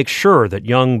failed to make sure that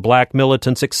young black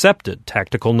militants accepted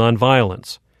tactical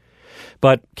nonviolence.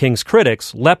 But King's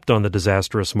critics leapt on the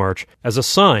disastrous march as a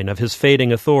sign of his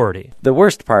fading authority. The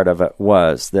worst part of it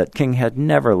was that King had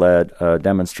never led a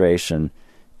demonstration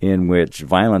in which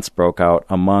violence broke out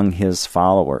among his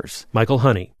followers. Michael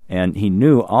Honey. And he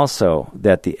knew also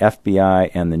that the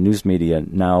FBI and the news media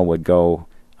now would go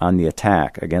on the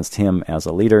attack against him as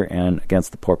a leader and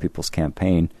against the Poor People's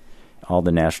Campaign. All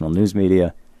the national news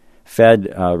media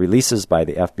fed releases by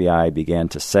the FBI began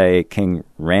to say King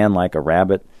ran like a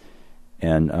rabbit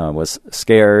and was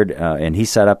scared, and he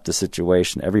set up the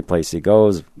situation. Every place he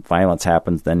goes, violence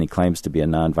happens, then he claims to be a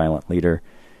nonviolent leader.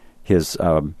 His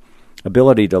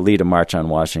ability to lead a march on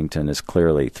Washington is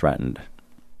clearly threatened.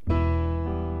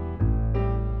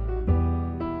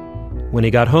 When he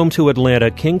got home to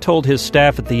Atlanta, King told his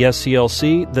staff at the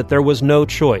SCLC that there was no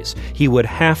choice. He would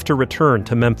have to return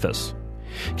to Memphis.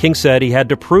 King said he had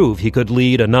to prove he could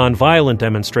lead a nonviolent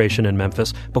demonstration in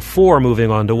Memphis before moving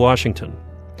on to Washington.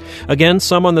 Again,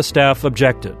 some on the staff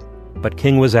objected, but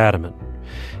King was adamant.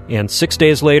 And 6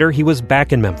 days later, he was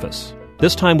back in Memphis,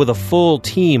 this time with a full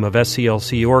team of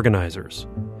SCLC organizers.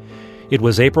 It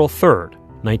was April 3rd,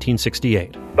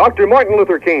 1968. Dr. Martin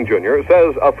Luther King Jr.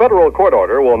 says a federal court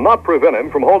order will not prevent him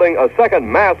from holding a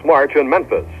second mass march in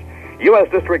Memphis. U.S.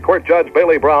 District Court Judge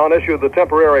Bailey Brown issued the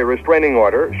temporary restraining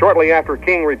order shortly after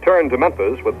King returned to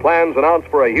Memphis with plans announced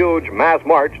for a huge mass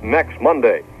march next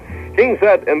Monday. King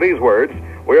said in these words,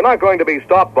 "We are not going to be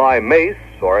stopped by mace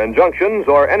or injunctions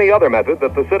or any other method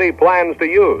that the city plans to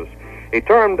use." He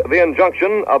termed the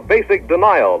injunction a basic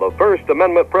denial of First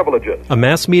Amendment privileges. A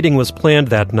mass meeting was planned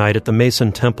that night at the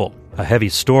Mason Temple. A heavy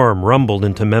storm rumbled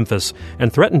into Memphis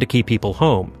and threatened to keep people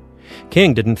home.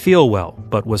 King didn't feel well,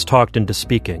 but was talked into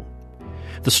speaking.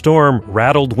 The storm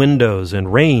rattled windows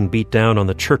and rain beat down on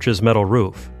the church's metal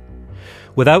roof.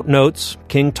 Without notes,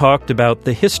 King talked about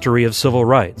the history of civil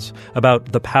rights,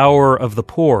 about the power of the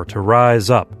poor to rise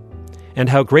up, and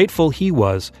how grateful he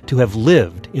was to have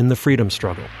lived in the freedom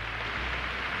struggle.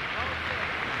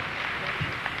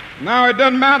 Now, it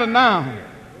doesn't matter now.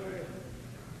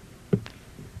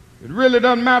 It really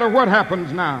doesn't matter what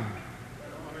happens now.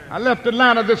 I left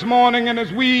Atlanta this morning, and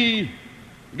as we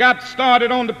got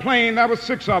started on the plane, there were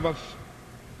 6 of us.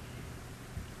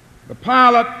 The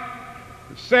pilot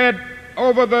said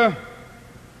over the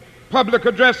public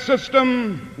address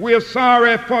system, "We are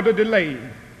sorry for the delay,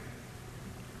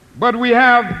 but we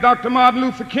have Dr. Martin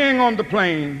Luther King on the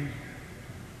plane,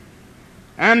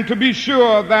 and to be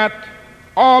sure that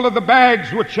all of the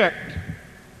bags were checked,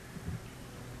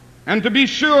 and to be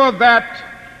sure that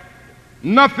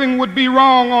nothing would be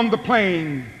wrong on the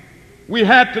plane, we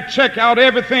had to check out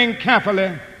everything carefully,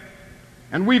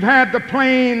 and we've had the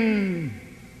plane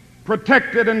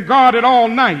protected and guarded all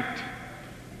night."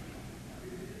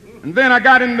 And then I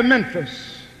got into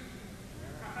Memphis,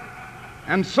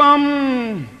 and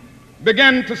some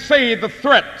began to say the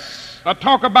threats, or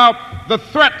talk about the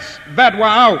threats that were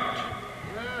out.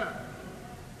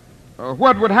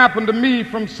 What would happen to me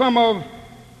from some of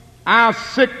our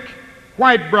sick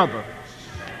white brothers?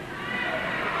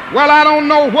 Well, I don't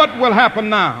know what will happen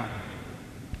now.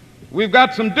 We've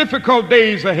got some difficult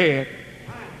days ahead.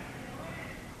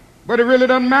 But it really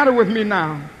doesn't matter with me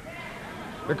now,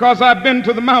 because I've been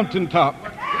to the mountaintop.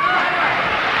 And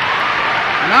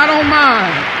I don't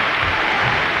mind.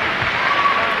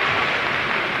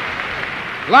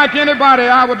 Like anybody,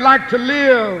 I would like to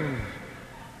live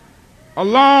a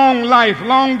long life.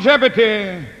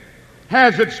 Longevity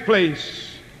has its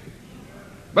place.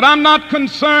 But I'm not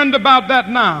concerned about that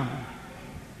now.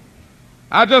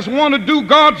 I just want to do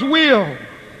God's will.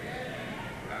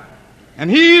 And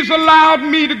He's allowed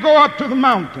me to go up to the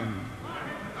mountain.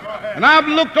 And I've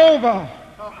looked over,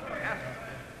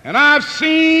 and I've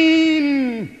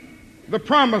seen the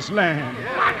promised land.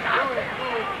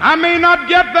 I may not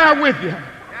get there with you,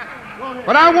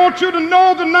 but I want you to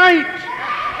know tonight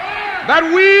that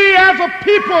we as a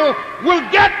people will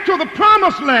get to the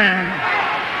promised land.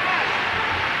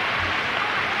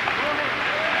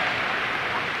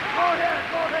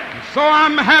 So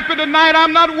I'm happy tonight.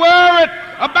 I'm not worried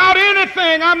about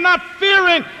anything. I'm not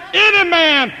fearing any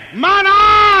man. Mine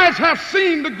eyes have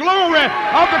seen the glory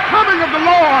of the coming of the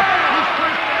Lord.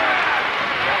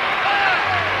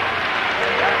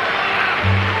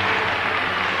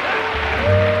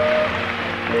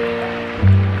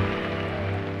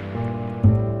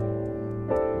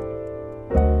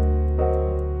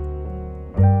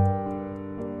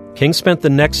 King spent the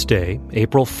next day,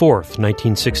 April 4th,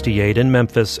 1968, in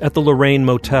Memphis at the Lorraine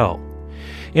Motel.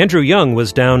 Andrew Young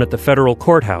was down at the federal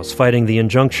courthouse fighting the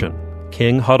injunction.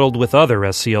 King huddled with other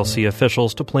SCLC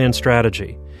officials to plan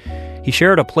strategy. He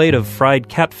shared a plate of fried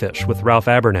catfish with Ralph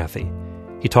Abernathy.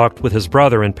 He talked with his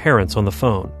brother and parents on the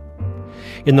phone.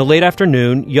 In the late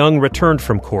afternoon, Young returned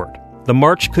from court. The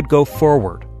march could go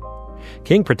forward.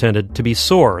 King pretended to be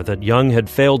sore that Young had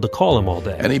failed to call him all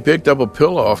day. And he picked up a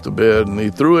pillow off the bed and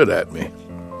he threw it at me.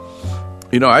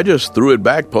 I just threw it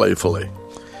back playfully.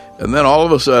 And then all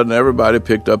of a sudden, everybody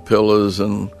picked up pillows,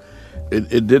 and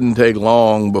it didn't take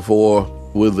long before,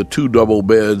 with the two double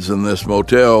beds in this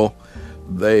motel,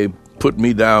 they put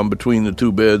me down between the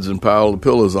two beds and piled the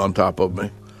pillows on top of me.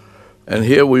 And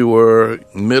here we were,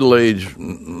 middle-aged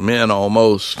men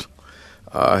almost,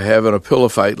 having a pillow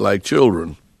fight like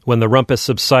children. When the rumpus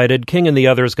subsided, King and the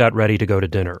others got ready to go to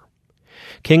dinner.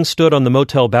 King stood on the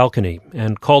motel balcony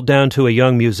and called down to a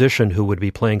young musician who would be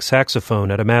playing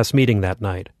saxophone at a mass meeting that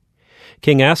night.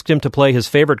 King asked him to play his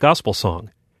favorite gospel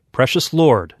song, "Precious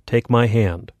Lord, Take My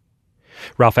Hand."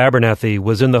 Ralph Abernathy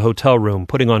was in the hotel room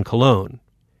putting on cologne.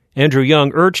 Andrew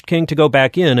Young urged King to go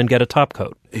back in and get a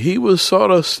topcoat. He was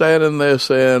sort of standing there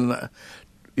saying,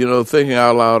 thinking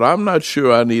out loud, I'm not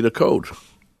sure I need a coat.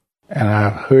 And I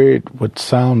heard what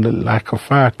sounded like a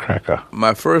firecracker.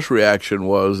 My first reaction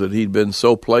was that he'd been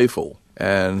so playful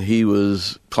and he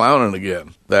was clowning again,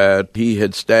 that he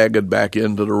had staggered back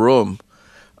into the room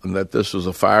and that this was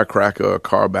a firecracker, a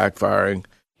car backfiring.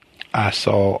 I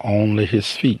saw only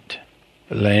his feet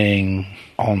laying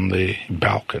on the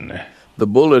balcony. The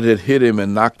bullet had hit him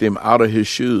and knocked him out of his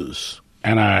shoes.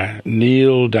 And I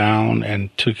kneeled down and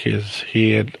took his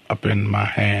head up in my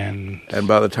hand. And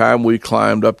by the time we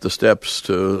climbed up the steps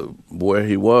to where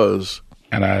he was,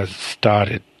 and I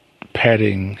started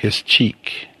patting his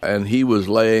cheek. And he was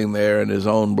laying there in his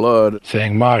own blood,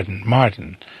 saying, Martin,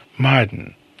 Martin,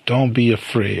 Martin, don't be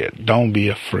afraid, don't be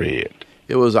afraid.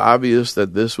 It was obvious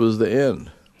that this was the end.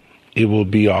 It will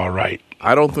be all right.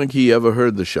 I don't think he ever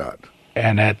heard the shot.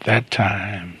 And at that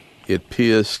time, it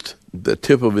pierced the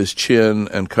tip of his chin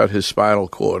and cut his spinal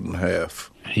cord in half.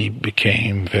 He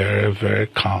became very, very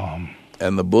calm.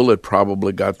 And the bullet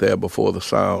probably got there before the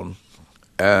sound.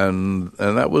 And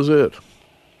that was it.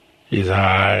 His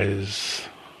eyes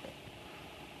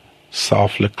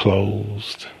softly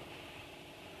closed.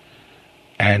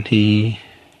 And he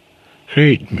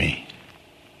heard me.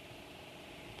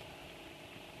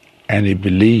 And he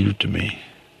believed me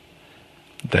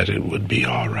that it would be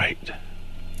all right.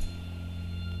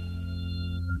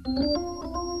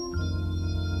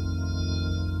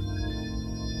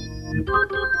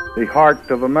 The heart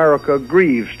of America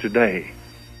grieves today.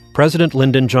 President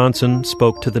Lyndon Johnson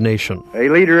spoke to the nation. A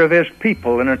leader of his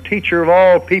people and a teacher of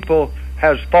all people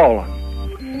has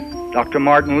fallen. Dr.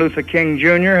 Martin Luther King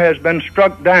Jr. has been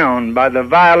struck down by the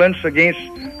violence against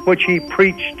which he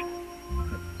preached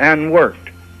and worked.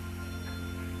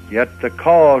 Yet the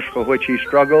cause for which he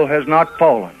struggled has not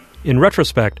fallen. In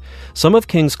retrospect, some of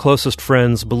King's closest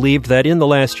friends believed that in the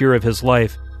last year of his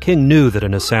life, King knew that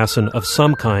an assassin of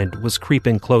some kind was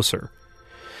creeping closer.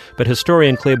 But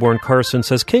historian Claiborne Carson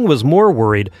says King was more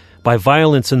worried by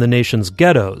violence in the nation's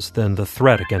ghettos than the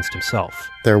threat against himself.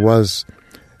 There was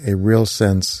a real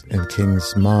sense in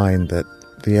King's mind that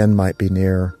the end might be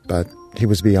near, but he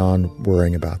was beyond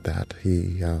worrying about that.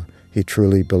 He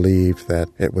truly believed that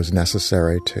it was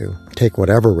necessary to take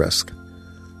whatever risk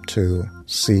to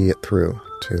see it through,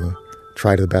 to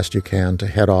try to the best you can to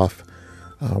head off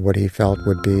what he felt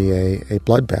would be a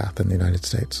bloodbath in the United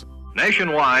States.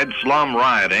 Nationwide slum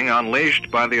rioting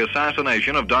unleashed by the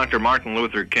assassination of Dr. Martin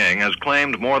Luther King has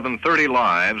claimed more than 30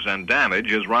 lives, and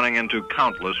damage is running into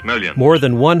countless millions. More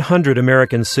than 100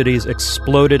 American cities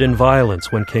exploded in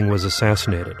violence when King was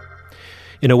assassinated.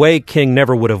 In a way King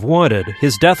never would have wanted,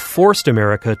 his death forced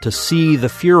America to see the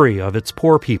fury of its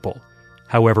poor people,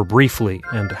 however briefly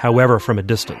and however from a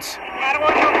distance.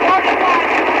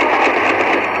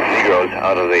 Negroes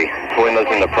out of the windows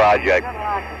in the project,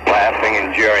 laughing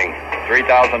and jeering.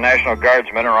 3,000 National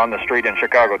Guardsmen are on the street in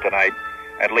Chicago tonight.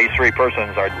 At least 3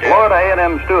 persons are dead. Florida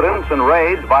A&M students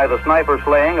enraged by the sniper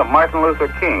slaying of Martin Luther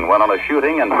King went on a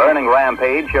shooting and burning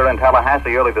rampage here in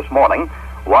Tallahassee early this morning.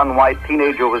 One white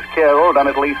teenager was killed and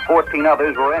at least 14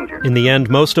 others were injured. In the end,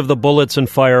 most of the bullets and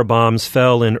firebombs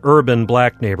fell in urban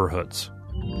black neighborhoods.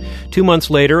 2 months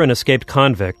later, an escaped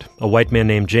convict, a white man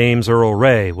named James Earl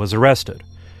Ray, was arrested.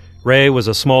 Ray was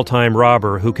a small-time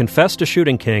robber who confessed to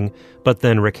shooting King, but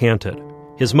then recanted.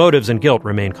 His motives and guilt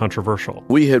remain controversial.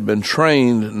 We had been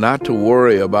trained not to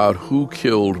worry about who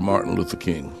killed Martin Luther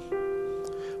King.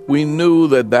 We knew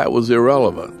that was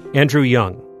irrelevant. Andrew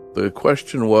Young, The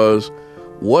question was,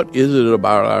 what is it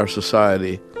about our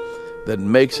society that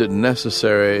makes it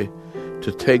necessary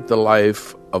to take the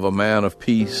life of a man of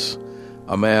peace,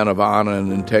 a man of honor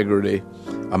and integrity,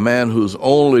 a man who's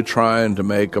only trying to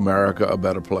make America a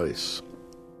better place?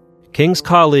 King's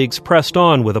colleagues pressed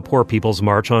on with a Poor People's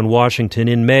March on Washington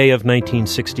in May of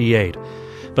 1968,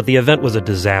 but the event was a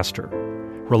disaster.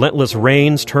 Relentless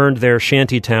rains turned their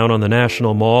shantytown on the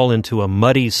National Mall into a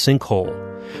muddy sinkhole.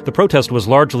 The protest was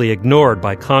largely ignored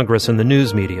by Congress and the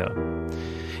news media.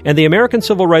 And the American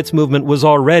Civil Rights Movement was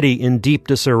already in deep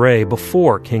disarray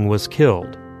before King was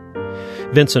killed.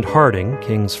 Vincent Harding,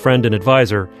 King's friend and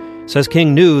advisor, says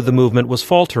King knew the movement was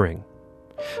faltering.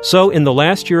 So in the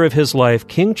last year of his life,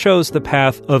 King chose the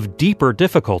path of deeper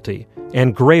difficulty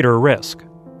and greater risk.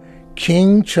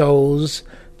 King chose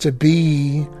to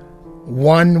be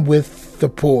one with the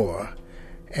poor,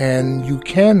 and you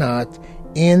cannot,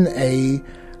 in a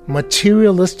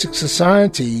materialistic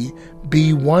society,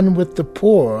 be one with the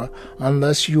poor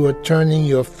unless you are turning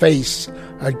your face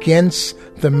against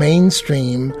the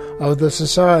mainstream of the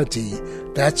society.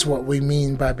 That's what we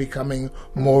mean by becoming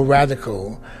more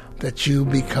radical, that you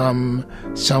become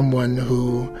someone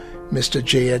who Mr.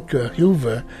 J. Edgar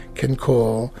Hoover can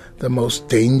call the most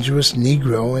dangerous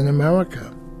Negro in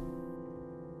America.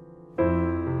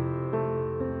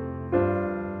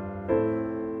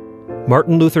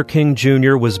 Martin Luther King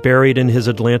Jr. was buried in his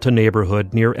Atlanta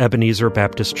neighborhood near Ebenezer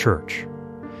Baptist Church.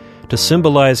 To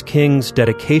symbolize King's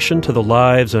dedication to the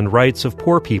lives and rights of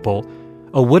poor people,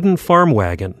 a wooden farm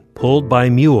wagon pulled by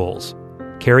mules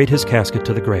carried his casket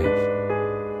to the grave.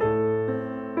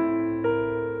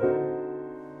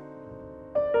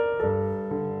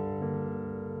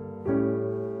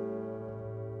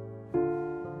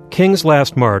 King's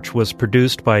Last March was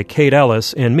produced by Kate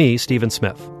Ellis and me, Stephen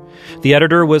Smith. The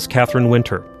editor was Catherine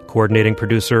Winter, coordinating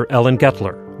producer Ellen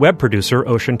Gettler, web producer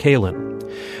Ocean Kalin.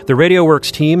 The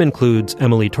RadioWorks team includes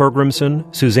Emily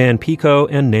Torgrimson, Suzanne Pico,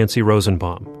 and Nancy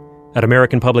Rosenbaum. At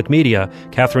American Public Media,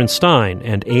 Catherine Stein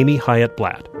and Amy Hyatt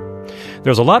Blatt.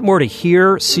 There's a lot more to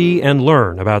hear, see, and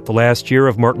learn about the last year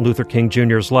of Martin Luther King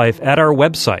Jr.'s life at our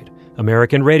website,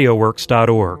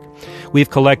 AmericanRadioWorks.org. We've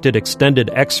collected extended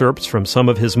excerpts from some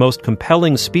of his most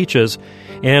compelling speeches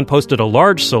and posted a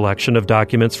large selection of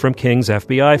documents from King's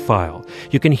FBI file.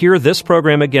 You can hear this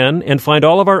program again and find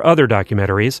all of our other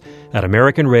documentaries at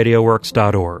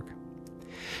AmericanRadioWorks.org.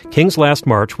 King's Last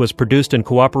March was produced in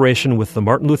cooperation with the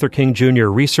Martin Luther King Jr.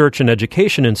 Research and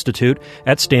Education Institute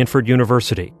at Stanford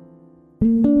University.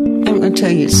 I'm going to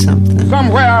tell you something.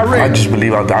 Somewhere I read. I just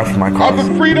believe I'll die for my cause. Of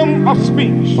the freedom of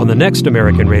speech. On the next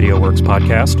American Radio Works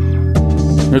podcast.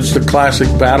 It's the classic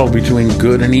battle between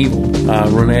good and evil.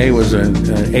 Rene was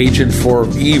an agent for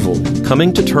evil.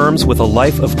 Coming to terms with a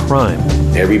life of crime.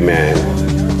 Every man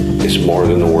is more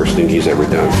than the worst thing he's ever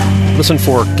done. Listen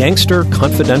for Gangster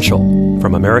Confidential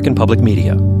from American Public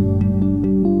Media.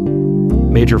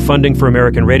 Major funding for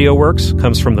American Radio Works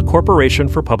comes from the Corporation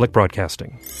for Public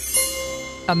Broadcasting.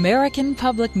 American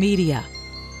Public Media.